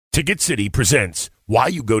Ticket City presents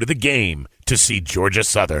Why You Go to the Game to see Georgia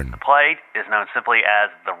Southern. The play is known simply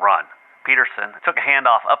as the run. Peterson took a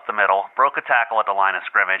handoff up the middle, broke a tackle at the line of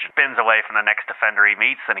scrimmage, spins away from the next defender he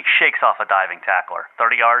meets, and he shakes off a diving tackler.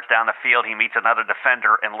 30 yards down the field, he meets another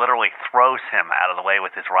defender and literally throws him out of the way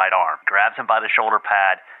with his right arm, grabs him by the shoulder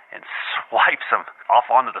pad, and swipes him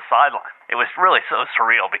off onto the sideline. It was really so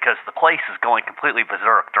surreal because the place is going completely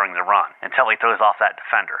berserk during the run until he throws off that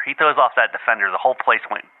defender. He throws off that defender, the whole place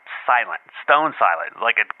went silent, stone silent,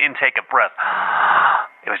 like an intake of breath.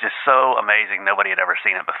 It was just so amazing. Nobody had ever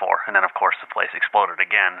seen it before. And then, of course, the place exploded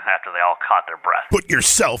again after they all caught their breath. Put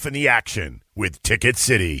yourself in the action with Ticket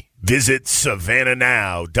City. Visit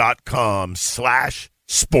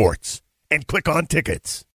savannahnow.com/sports and click on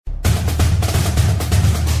tickets.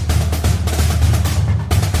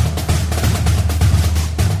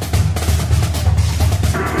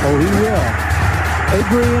 Oh, he will.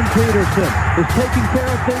 Adrian Peterson is taking care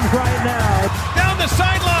of things right now. Down the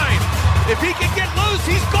sideline. If he can get loose,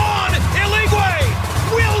 he's gone. Eligwe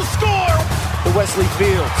will score. The Wesley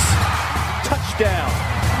Fields. Touchdown.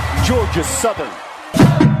 Georgia Southern.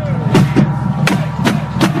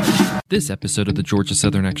 This episode of the Georgia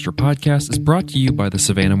Southern Extra podcast is brought to you by the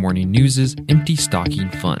Savannah Morning News' Empty Stocking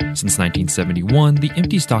Fund. Since 1971, the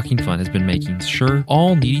Empty Stocking Fund has been making sure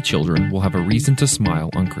all needy children will have a reason to smile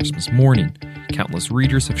on Christmas morning. Countless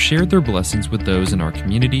readers have shared their blessings with those in our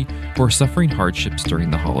community who are suffering hardships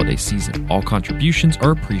during the holiday season. All contributions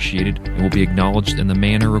are appreciated and will be acknowledged in the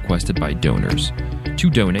manner requested by donors. To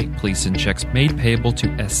donate, please send checks made payable to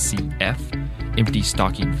SCF, Empty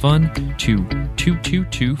Stocking Fund, to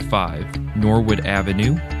 2225 Norwood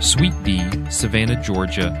Avenue, Suite B, Savannah,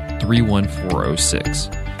 Georgia 31406.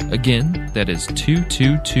 Again, that is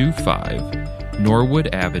 2225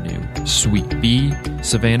 Norwood Avenue, Suite B,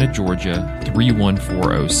 Savannah, Georgia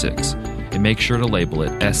 31406. And make sure to label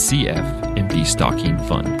it SCF, Empty Stocking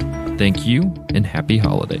Fund. Thank you and happy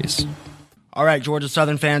holidays. All right, Georgia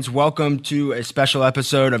Southern fans, welcome to a special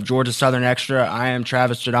episode of Georgia Southern Extra. I am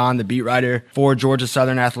Travis Jadon, the beat writer for Georgia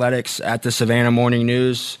Southern Athletics at the Savannah Morning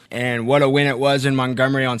News. And what a win it was in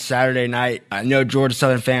Montgomery on Saturday night. I know Georgia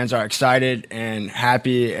Southern fans are excited and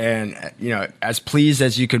happy and, as pleased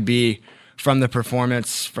as you could be from the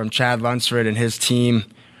performance from Chad Lunsford and his team.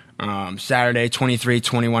 Saturday,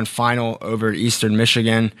 23-21 final over Eastern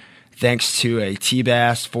Michigan. Thanks to a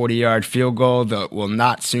T-Bass 40-yard field goal that will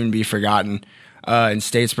not soon be forgotten in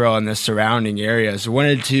Statesboro and the surrounding areas. I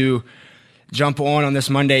wanted to jump on this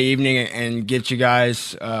Monday evening and get you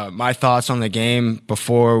guys my thoughts on the game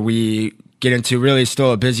before we get into really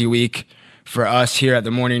still a busy week for us here at the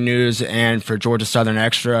Morning News and for Georgia Southern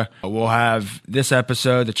Extra. We'll have this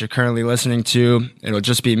episode that you're currently listening to. It'll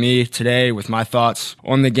just be me today with my thoughts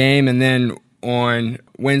on the game, and then on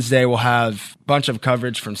Wednesday, we'll have a bunch of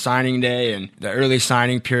coverage from signing day and the early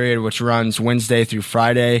signing period, which runs Wednesday through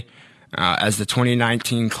Friday as the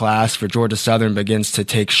 2019 class for Georgia Southern begins to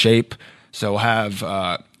take shape. So we'll have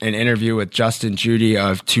an interview with Justin Judy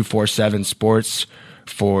of 247 Sports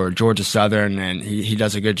for Georgia Southern, and he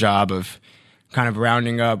does a good job of kind of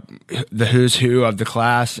rounding up the who's who of the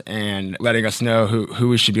class and letting us know who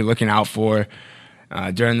we should be looking out for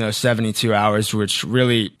during those 72 hours, which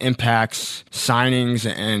really impacts signings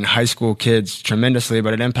and high school kids tremendously,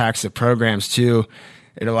 but it impacts the programs too.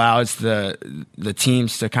 It allows the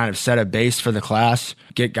teams to kind of set a base for the class,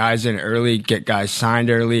 get guys in early, get guys signed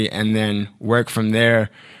early, and then work from there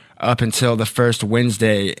up until the first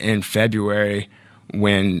Wednesday in February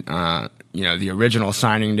when, the original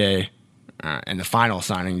signing day and the final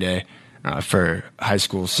signing day for high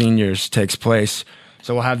school seniors takes place.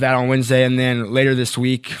 So we'll have that on Wednesday, and then later this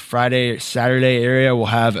week, Friday, Saturday area, we'll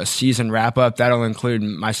have a season wrap-up. That'll include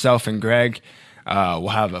myself and Greg. We'll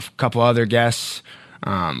have a couple other guests.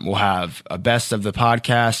 We'll have a best of the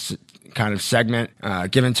podcast kind of segment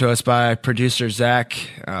given to us by producer Zach,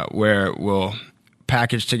 where we'll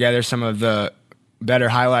package together some of the better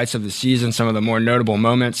highlights of the season, some of the more notable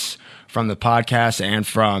moments from the podcast and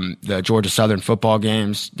from the Georgia Southern football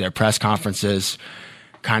games, their press conferences,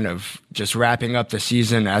 kind of just wrapping up the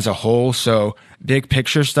season as a whole. So big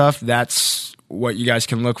picture stuff, that's what you guys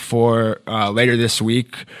can look for later this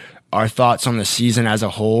week. Our thoughts on the season as a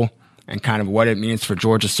whole and kind of what it means for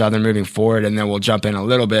Georgia Southern moving forward. And then we'll jump in a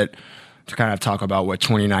little bit to kind of talk about what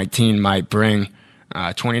 2019 might bring.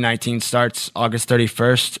 2019 starts August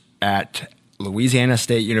 31st at Louisiana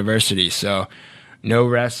State University. So no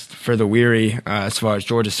rest for the weary as far as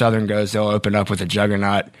Georgia Southern goes. They'll open up with a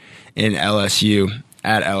juggernaut in LSU.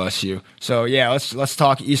 at LSU. So yeah, let's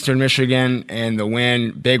talk Eastern Michigan and the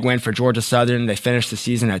win. Big win for Georgia Southern. They finished the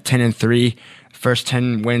season at 10-3. First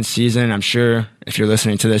 10-win season. I'm sure if you're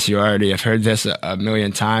listening to this, you already have heard this a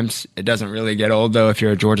million times. It doesn't really get old, though, if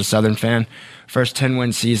you're a Georgia Southern fan. First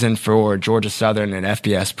 10-win season for Georgia Southern in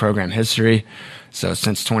FBS program history. So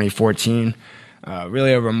since 2014,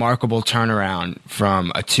 really a remarkable turnaround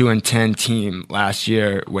from a 2-10 team last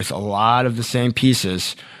year with a lot of the same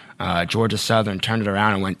pieces. Georgia Southern turned it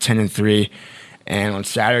around and went 10-3. And on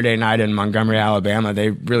Saturday night in Montgomery, Alabama, they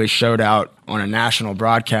really showed out on a national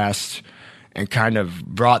broadcast and kind of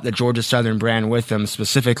brought the Georgia Southern brand with them,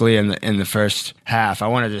 specifically in the first half. I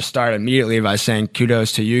wanted to start immediately by saying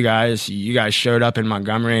kudos to you guys. You guys showed up in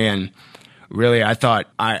Montgomery, and really, I thought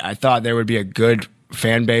there would be a good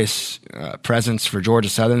fan base presence for Georgia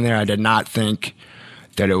Southern there. I did not think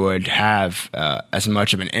that it would have as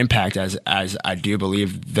much of an impact as I do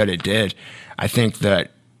believe that it did. I think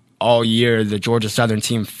that all year the Georgia Southern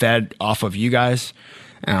team fed off of you guys,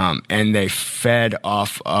 and they fed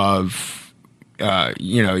off of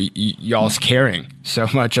y'all's caring so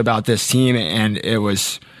much about this team, and it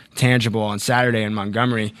was tangible on Saturday in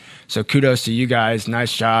Montgomery. So kudos to you guys.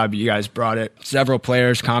 Nice job. You guys brought it. Several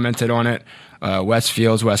players commented on it. Wes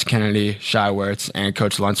Fields, Wes Kennedy, Shai Wertz, and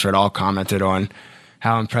Coach Lunsford all commented on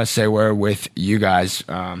how impressed they were with you guys.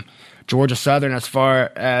 Georgia Southern, as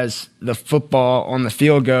far as the football on the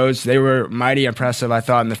field goes, they were mighty impressive, I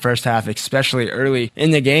thought, in the first half, especially early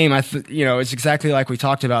in the game. It's exactly like we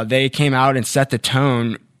talked about. They came out and set the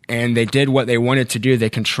tone, and they did what they wanted to do. They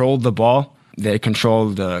controlled the ball. They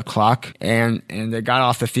controlled the clock, and they got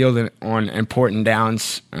off the field on important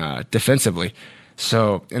downs defensively.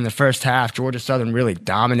 So in the first half, Georgia Southern really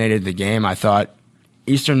dominated the game. I thought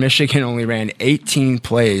Eastern Michigan only ran 18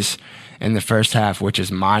 plays in the first half, which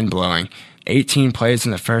is mind-blowing. 18 plays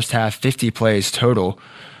in the first half, 50 plays total.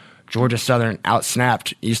 Georgia Southern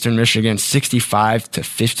outsnapped Eastern Michigan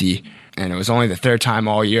 65-50, and it was only the third time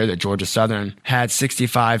all year that Georgia Southern had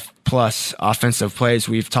 65-plus offensive plays.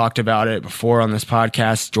 We've talked about it before on this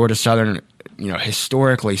podcast. Georgia Southern,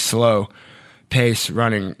 historically slow pace,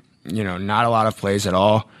 running, not a lot of plays at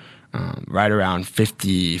all, right around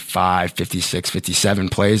 55, 56, 57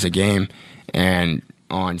 plays a game, and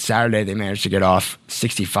on Saturday, they managed to get off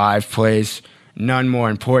 65 plays, none more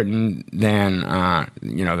important than,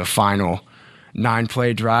 the final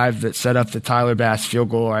 9-play drive that set up the Tyler Bass field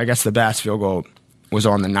goal. Or I guess the Bass field goal was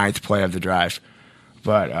on the 9th play of the drive.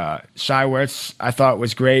 But Shai Wertz, I thought,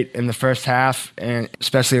 was great in the first half, and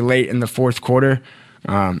especially late in the fourth quarter.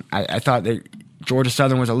 I thought that Georgia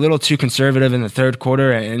Southern was a little too conservative in the third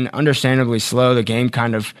quarter and understandably slow. The game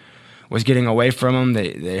kind of was getting away from them.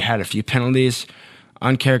 They had a few penalties.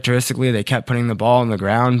 Uncharacteristically, they kept putting the ball on the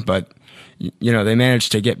ground, but they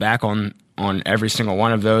managed to get back on every single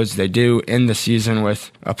one of those. They do end the season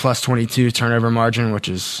with a plus 22 turnover margin, which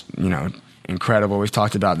is incredible. We've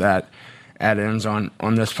talked about that ad ends on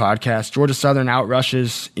this podcast. Georgia Southern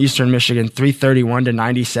outrushes Eastern Michigan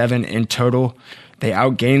 331-97 in total. They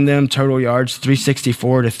outgained them total yards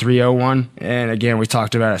 364-301. And again, we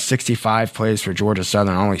talked about 65 plays for Georgia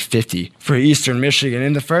Southern, only 50 for Eastern Michigan.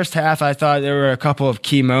 In the first half, I thought there were a couple of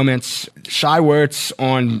key moments. Shai Wertz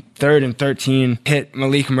on 3rd and 13 hit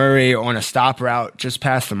Malik Murray on a stop route just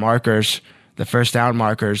past the markers, the first down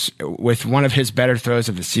markers, with one of his better throws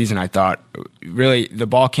of the season, I thought. Really, the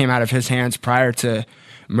ball came out of his hands prior to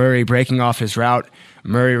Murray breaking off his route.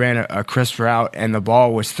 Murray ran a crisp route, and the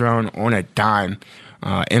ball was thrown on a dime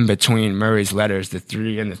in between Murray's letters, the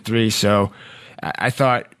 3 and the 3. So I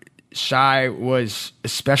thought Shai was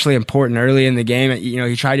especially important early in the game.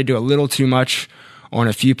 He tried to do a little too much on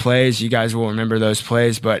a few plays. You guys will remember those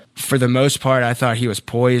plays, but for the most part, I thought he was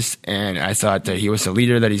poised, and I thought that he was the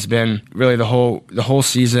leader that he's been really the whole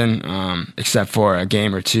season, except for a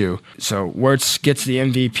game or two. So Wertz gets the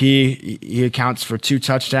MVP. He accounts for 2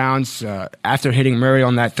 touchdowns. After hitting Murray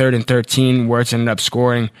on that 3rd and 13, Wertz ended up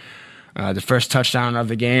scoring the first touchdown of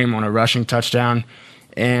the game on a rushing touchdown.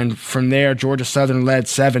 And from there, Georgia Southern led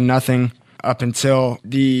 7-0 up until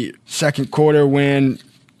the second quarter, when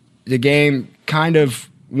the game kind of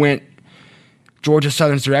went Georgia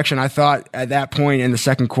Southern's direction. I thought at that point in the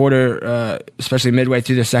second quarter, especially midway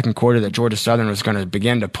through the second quarter, that Georgia Southern was going to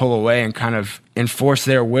begin to pull away and kind of enforce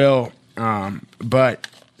their will. But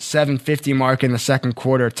 7:50 mark in the second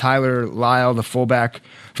quarter, Tyler Lyle, the fullback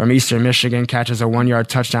from Eastern Michigan, catches a 1-yard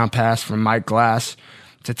touchdown pass from Mike Glass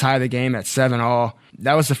to tie the game at 7-all.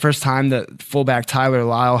 That was the first time that fullback Tyler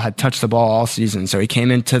Lyle had touched the ball all season. So he came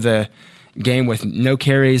into the game with no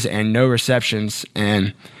carries and no receptions,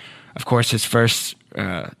 and of course his first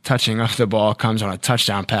touching of the ball comes on a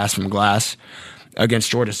touchdown pass from Glass.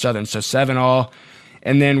 against Georgia Southern. So 7-all.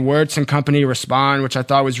 And then Wirtz and company respond, which I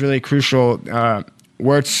thought was really crucial.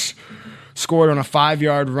 Wirtz scored on a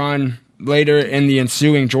 5-yard run later in the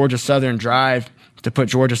ensuing Georgia Southern drive to put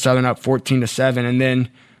Georgia Southern up 14-7. And then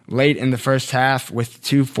late in the first half, with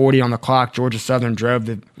 2:40 on the clock, Georgia Southern drove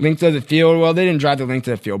the length of the field. Well, they didn't drive the length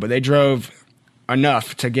of the field, but they drove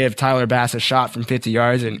enough to give Tyler Bass a shot from 50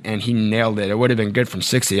 yards, and he nailed it. It would have been good from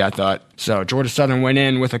 60, I thought. So Georgia Southern went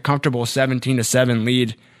in with a comfortable 17-7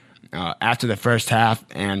 lead after the first half,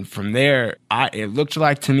 and from there, it looked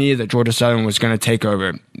like to me that Georgia Southern was going to take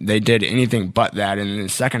over. They did anything but that, and in the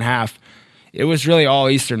second half, it was really all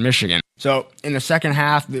Eastern Michigan. So in the second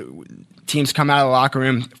half, the teams come out of the locker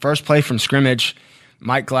room. First play from scrimmage,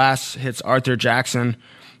 Mike Glass hits Arthur Jackson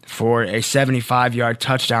for a 75-yard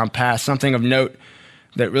touchdown pass. Something of note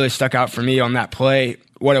that really stuck out for me on that play,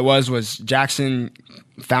 what it was Jackson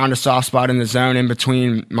found a soft spot in the zone in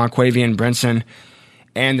between Monquavian Brinson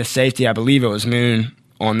and the safety. I believe it was Moon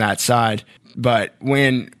on that side. But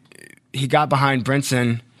when he got behind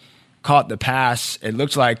Brinson, caught the pass, it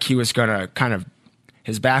looked like he was going to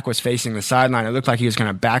his back was facing the sideline. It looked like he was going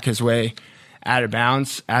to back his way out of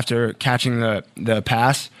bounds after catching the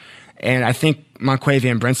pass. And I think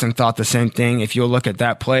Monquavian Brinson thought the same thing. If you'll look at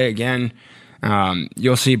that play again,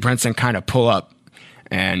 you'll see Brinson kind of pull up.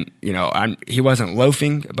 And, he wasn't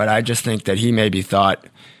loafing, but I just think that he maybe thought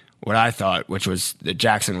what I thought, which was that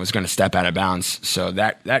Jackson was going to step out of bounds. So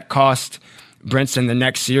that cost Brinson the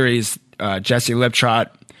next series. Jesse Liptrot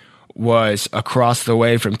was across the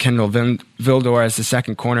way from Kendall Vildor as the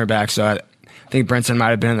second cornerback. So I think Brinson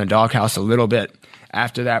might have been in the doghouse a little bit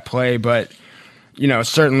after that play. But,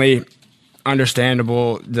 certainly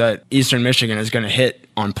understandable that Eastern Michigan is going to hit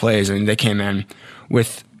on plays. I mean, they came in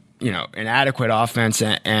with, an adequate offense,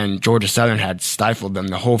 and Georgia Southern had stifled them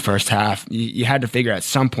the whole first half. You had to figure at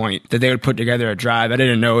some point that they would put together a drive. I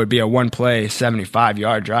didn't know it would be a one-play,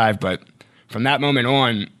 75-yard drive, but from that moment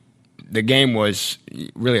on, the game was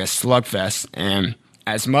really a slugfest. And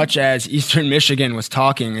as much as Eastern Michigan was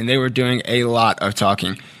talking, and they were doing a lot of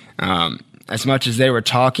talking, as much as they were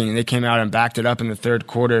talking, they came out and backed it up in the third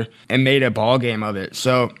quarter and made a ball game of it.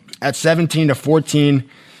 So at 17-14,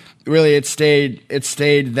 really it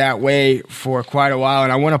stayed that way for quite a while.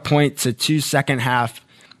 And I want to point to two second half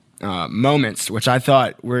moments, which I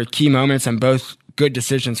thought were key moments and both good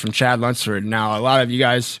decisions from Chad Lunsford. Now, a lot of you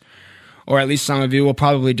guys, or at least some of you, will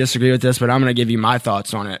probably disagree with this, but I'm going to give you my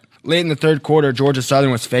thoughts on it. Late in the third quarter, Georgia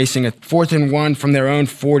Southern was facing a 4th and 1 from their own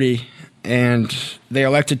 40, and they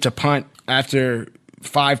elected to punt after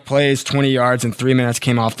 5 plays, 20 yards, and 3 minutes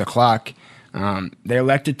came off the clock. They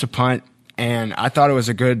elected to punt, and I thought it was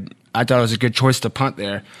a good choice to punt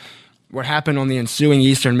there. What happened on the ensuing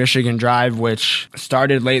Eastern Michigan drive, which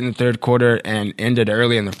started late in the third quarter and ended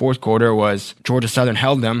early in the fourth quarter, was Georgia Southern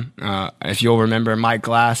held them. If you'll remember, Mike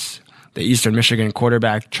Glass, the Eastern Michigan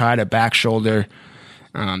quarterback, tried a back shoulder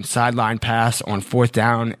sideline pass on 4th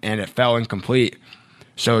down, and it fell incomplete.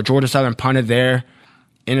 So Georgia Southern punted there,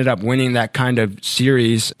 ended up winning that kind of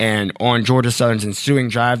series, and on Georgia Southern's ensuing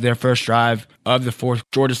drive, their first drive of the fourth,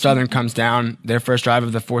 Georgia Southern comes down their first drive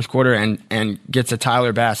of the fourth quarter and gets a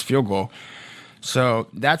Tyler Bass field goal. So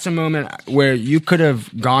that's a moment where you could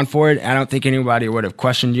have gone for it. I don't think anybody would have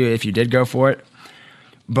questioned you if you did go for it.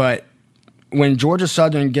 But when Georgia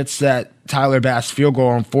Southern gets that Tyler Bass field goal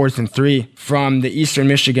on 4th and 3 from the Eastern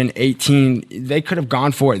Michigan 18, they could have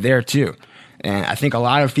gone for it there too. And I think a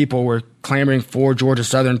lot of people were clamoring for Georgia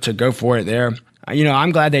Southern to go for it there.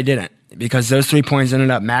 I'm glad they didn't, because those 3 points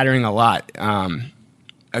ended up mattering a lot.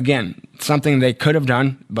 Again, something they could have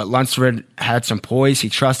done, but Lunsford had some poise. He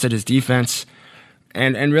trusted his defense,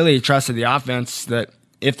 and really he trusted the offense, that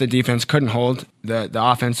if the defense couldn't hold, the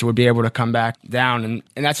offense would be able to come back down.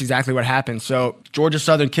 And that's exactly what happened. So Georgia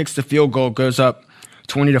Southern kicks the field goal, goes up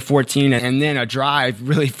 20-14, and then a drive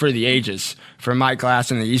really for the ages for Mike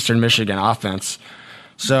Glass and the Eastern Michigan offense.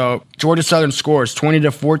 So Georgia Southern scores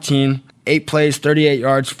 20-14, 8 plays, 38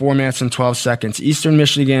 yards, 4 minutes and 12 seconds. Eastern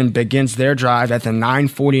Michigan begins their drive at the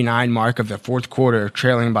 9:49 mark of the fourth quarter,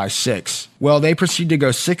 trailing by 6. Well, they proceed to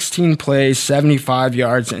go 16 plays, 75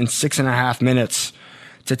 yards, and 6.5 minutes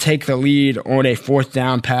to take the lead on a 4th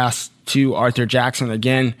down pass to Arthur Jackson,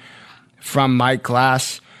 again from Mike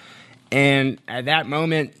Glass. And at that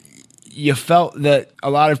moment, you felt that a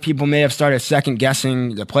lot of people may have started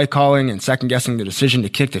second-guessing the play calling and second-guessing the decision to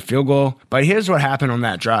kick the field goal. But here's what happened on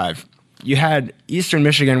that drive. You had Eastern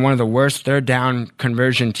Michigan, one of the worst third-down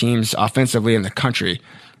conversion teams offensively in the country,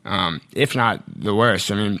 if not the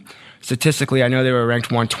worst. I mean, statistically, I know they were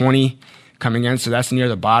ranked 120 coming in, so that's near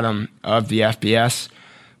the bottom of the FBS.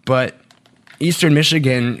 But Eastern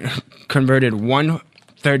Michigan converted 1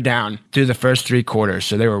 third down through the first 3 quarters.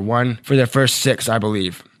 So they were 1 for their first 6, I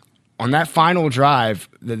believe. On that final drive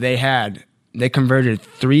that they had, they converted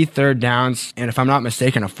 3 third downs, and if I'm not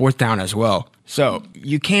mistaken, a 4th down as well. So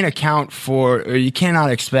you can't account for, or you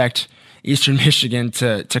cannot expect Eastern Michigan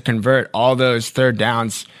to convert all those third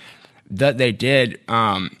downs that they did.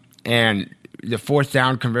 And the 4th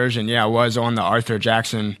down conversion, was on the Arthur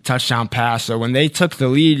Jackson touchdown pass. So when they took the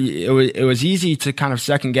lead, it was easy to kind of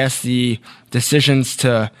second guess the decisions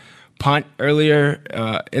to punt earlier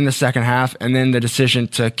in the second half, and then the decision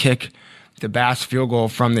to kick the Bass field goal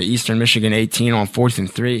from the Eastern Michigan 18 on 4th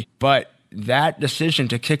and 3. But that decision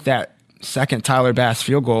to kick that second Tyler Bass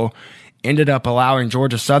field goal ended up allowing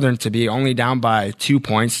Georgia Southern to be only down by 2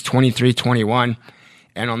 points, 23-21.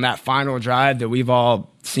 And on that final drive that we've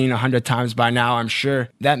all seen 100 times by now, I'm sure,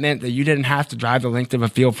 that meant that you didn't have to drive the length of a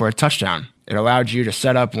field for a touchdown. It allowed you to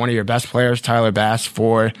set up one of your best players, Tyler Bass,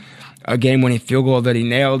 for a game-winning field goal that he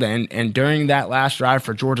nailed. And during that last drive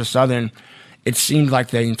for Georgia Southern, it seemed like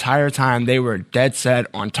the entire time they were dead set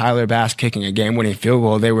on Tyler Bass kicking a game-winning field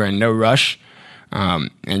goal. They were in no rush.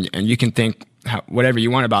 And you can think whatever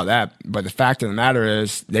you want about that, but the fact of the matter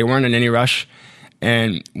is they weren't in any rush.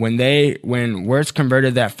 And when Wirtz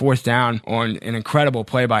converted that 4th down on an incredible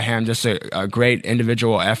play by him, just a great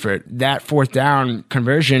individual effort, that 4th down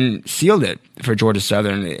conversion sealed it for Georgia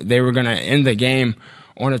Southern. They were going to end the game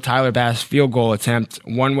on a Tyler Bass field goal attempt.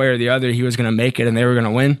 One way or the other, he was going to make it and they were going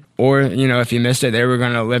to win. Or, if he missed it, they wlunsford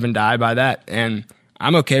going to live and die by that. And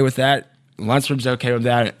I'm okay with that. Lunsford's okay with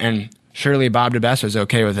that. And surely Bob DeBest was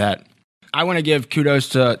okay with that. I want to give kudos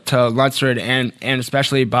to Lunsford and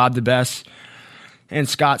especially Bob DeBest and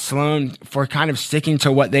Scott Sloan for kind of sticking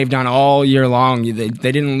to what they've done all year long. They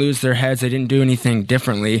didn't lose their heads. They didn't do anything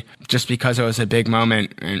differently just because it was a big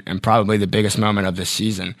moment and probably the biggest moment of the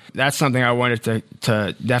season. That's something I wanted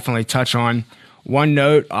to definitely touch on. One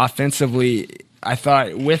note, offensively, I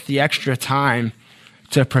thought with the extra time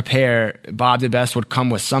to prepare, Bob DeBest would come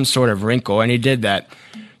with some sort of wrinkle, and he did that.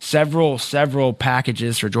 Several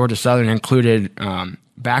packages for Georgia Southern included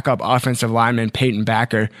backup offensive lineman Peyton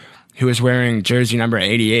Backer, who was wearing jersey number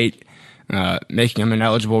 88, making him an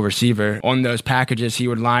eligible receiver. On those packages, he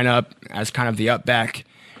would line up as kind of the up back,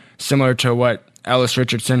 similar to what Ellis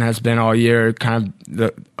Richardson has been all year, kind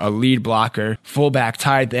of a lead blocker, fullback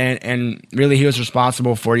type, and really he was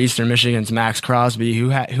responsible for Eastern Michigan's Max Crosby, who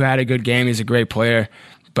had a good game. He's a great player.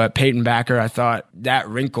 But Peyton Backer, I thought that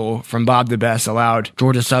wrinkle from Bob DeBest allowed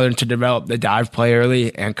Georgia Southern to develop the dive play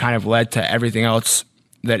early and kind of led to everything else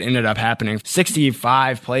that ended up happening.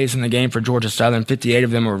 65 plays in the game for Georgia Southern, 58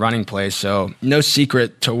 of them were running plays, so no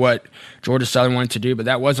secret to what Georgia Southern wanted to do, but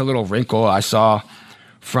that was a little wrinkle I saw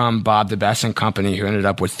from Bob DeBest and company, who ended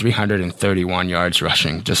up with 331 yards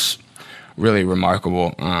rushing. Just really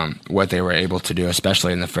remarkable what they were able to do,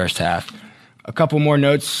 especially in the first half. A couple more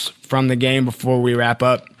notes from the game before we wrap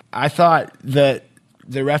up. I thought that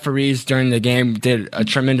the referees during the game did a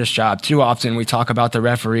tremendous job. Too often we talk about the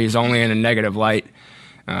referees only in a negative light,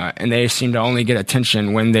 and they seem to only get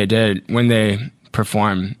attention when they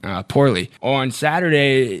perform poorly. On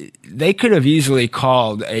Saturday, they could have easily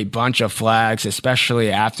called a bunch of flags,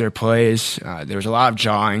 especially after plays. There was a lot of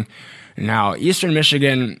jawing. Now, Eastern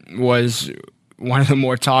Michigan was one of the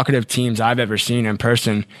more talkative teams I've ever seen in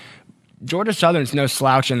person. Georgia Southern's no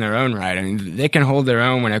slouch in their own right. I mean, they can hold their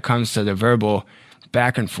own when it comes to the verbal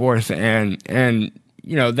back and forth, and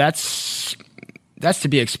that's to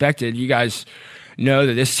be expected. You guys know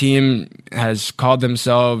that this team has called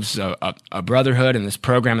themselves a brotherhood, and this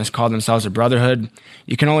program has called themselves a brotherhood.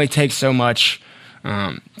 You can only take so much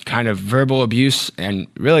kind of verbal abuse, and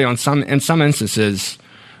really in some instances,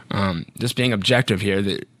 just being objective here,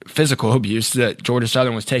 the physical abuse that Georgia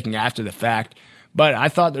Southern was taking after the fact. But I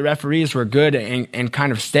thought the referees were good in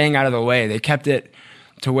kind of staying out of the way. They kept it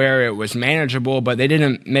to where it was manageable, but they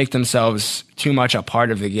didn't make themselves too much a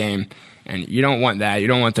part of the game. And you don't want that. You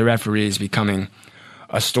don't want the referees becoming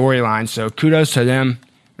a storyline. So kudos to them.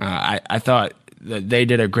 I thought that they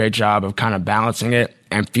did a great job of kind of balancing it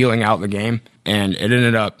and feeling out the game. And it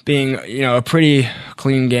ended up being, a pretty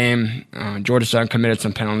clean game. Georgia Southern committed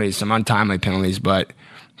some penalties, some untimely penalties, but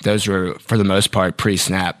those were, for the most part,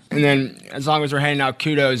 pre-snap. And then, as long as we're handing out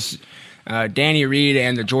kudos, Danny Reed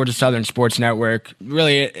and the Georgia Southern Sports Network,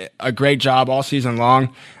 really a great job all season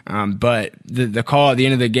long. But the call at the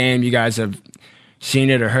end of the game, you guys have seen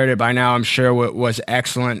it or heard it by now, I'm sure, was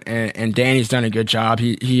excellent. And Danny's done a good job.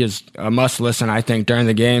 He is a must-listen, I think, during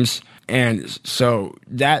the games. And so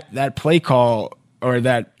that play call, or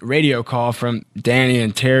that radio call from Danny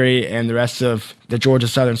and Terry and the rest of the Georgia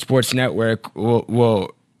Southern Sports Network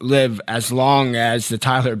will live as long as the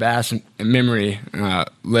Tyler Bass memory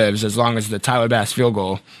lives, as long as the Tyler Bass field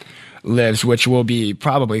goal lives, which will be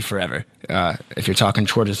probably forever if you're talking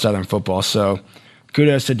Georgia Southern football. So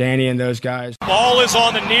kudos to Danny and those guys. Ball is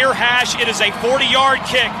on the near hash. It is a 40-yard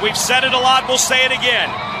kick. We've said it a lot. We'll say it again.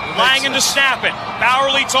 Langan to snap it.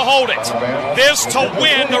 Bowerly to hold it. This to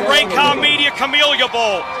win the Camellia Camellia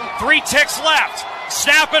Bowl. 3 ticks left.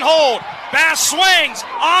 Snap and hold. Bass swings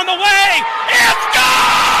on the way. It's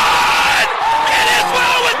good! It is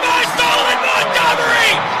well with my stolen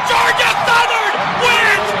Montgomery. Georgia Southern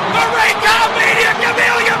wins the Camellia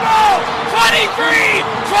Camellia Bowl.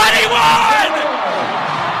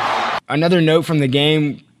 23-21. Another note from the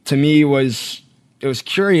game to me was it was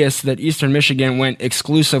curious that Eastern Michigan went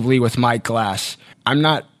exclusively with Mike Glass. I'm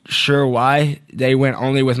not sure why they went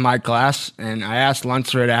only with Mike Glass, and I asked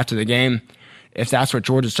Lunsford after the game if that's what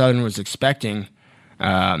Georgia Southern was expecting,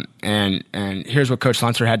 and here's what Coach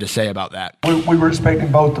Lunsford had to say about that. We were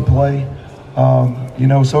expecting both to play, so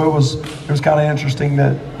it was kind of interesting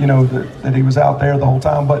that that he was out there the whole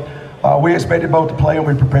time, but we expected both to play and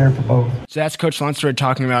we prepared for both. So that's Coach Lunsford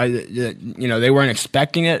talking about, they weren't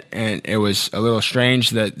expecting it, and it was a little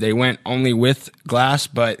strange that they went only with Glass,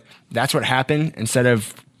 but that's what happened. Instead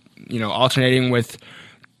of, alternating with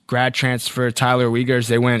grad transfer Tyler Wiegers,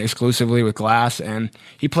 they went exclusively with Glass, and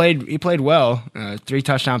he played well. 3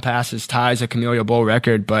 touchdown passes, ties a Camellia Bowl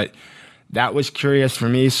record, but that was curious for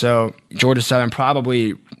me. So Georgia Southern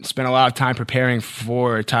probably spent a lot of time preparing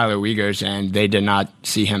for Tyler Wiegers, and they did not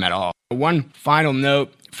see him at all. One final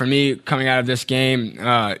note for me coming out of this game,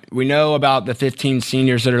 we know about the 15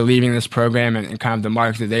 seniors that are leaving this program and kind of the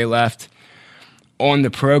mark that they left on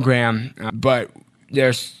the program, but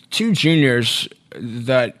there's 2 juniors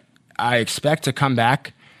that I expect to come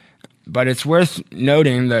back, but it's worth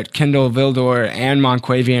noting that Kendall Vildor and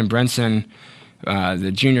Monquavian Brinson,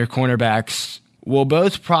 the junior cornerbacks, will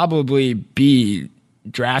both probably be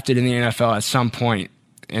drafted in the NFL at some point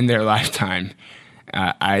in their lifetime.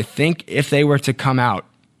 I think if they were to come out,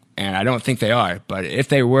 and I don't think they are, but if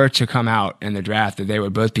they were to come out in the draft, that they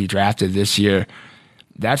would both be drafted this year.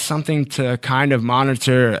 That's something to kind of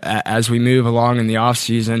monitor as we move along in the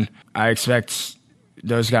offseason. I expect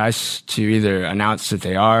those guys to either announce that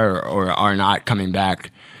they are or are not coming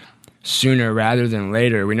back sooner rather than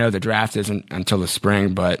later. We know the draft isn't until the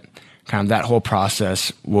spring, but kind of that whole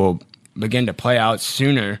process will begin to play out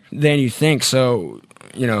sooner than you think. So,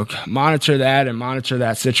 monitor that and monitor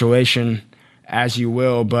that situation as you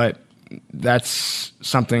will, but that's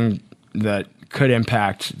something that could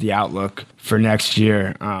impact the outlook for next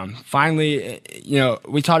year. Finally,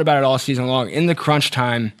 we talked about it all season long. In the crunch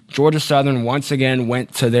time, Georgia Southern once again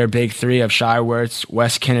went to their big 3 of Shy Wirtz,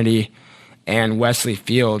 Wes Kennedy, and Wesley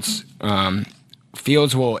Fields.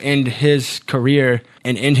 Fields will end his career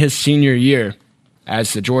and end his senior year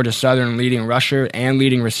as the Georgia Southern leading rusher and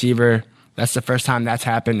leading receiver. That's the first time that's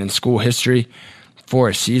happened in school history for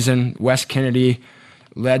a season. Wes Kennedy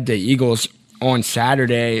led the Eagles on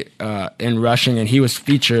Saturday in rushing, and he was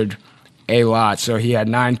featured a lot. So he had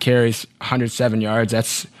 9 carries, 107 yards.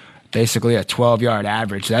 That's basically a 12-yard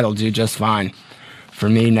average. That'll do just fine for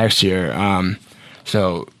me next year.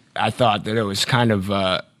 So I thought that it was kind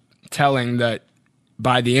of telling that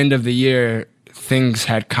by the end of the year, things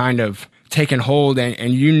had kind of taken hold,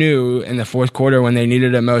 and you knew in the fourth quarter when they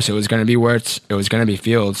needed it most, it was going to be Wirtz, it was going to be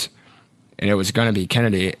Fields, and it was going to be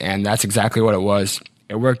Kennedy, and that's exactly what it was.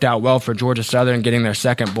 It worked out well for Georgia Southern getting their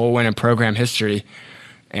second bowl win in program history,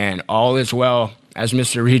 and all is well, as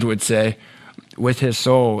Mr. Reed would say, with his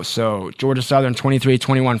soul. So Georgia Southern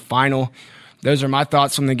 23-21 final. Those are my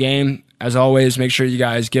thoughts from the game. As always, make sure you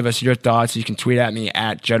guys give us your thoughts. You can tweet at me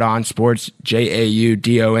at Jadon Sports,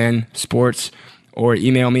 Jaudon Sports, or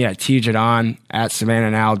email me at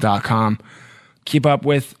tjadon@savannahnow.com. Keep up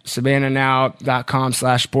with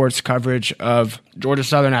savannahnow.com/sports coverage of Georgia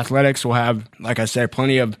Southern athletics. We'll have, like I said,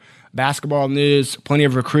 plenty of basketball news, plenty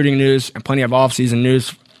of recruiting news, and plenty of off-season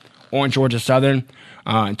news on Georgia Southern.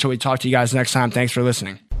 Until we talk to you guys next time, thanks for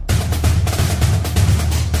listening.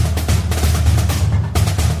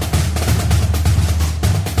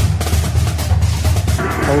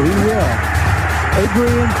 Oh, he will.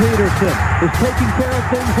 Adrian Peterson is taking care of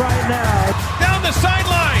things right now. Down the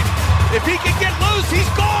sideline. If he can get loose, he's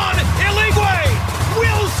gone. Eligwe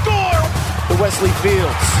will score. The Wesley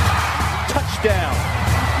Fields. Touchdown.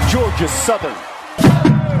 Georgia Southern.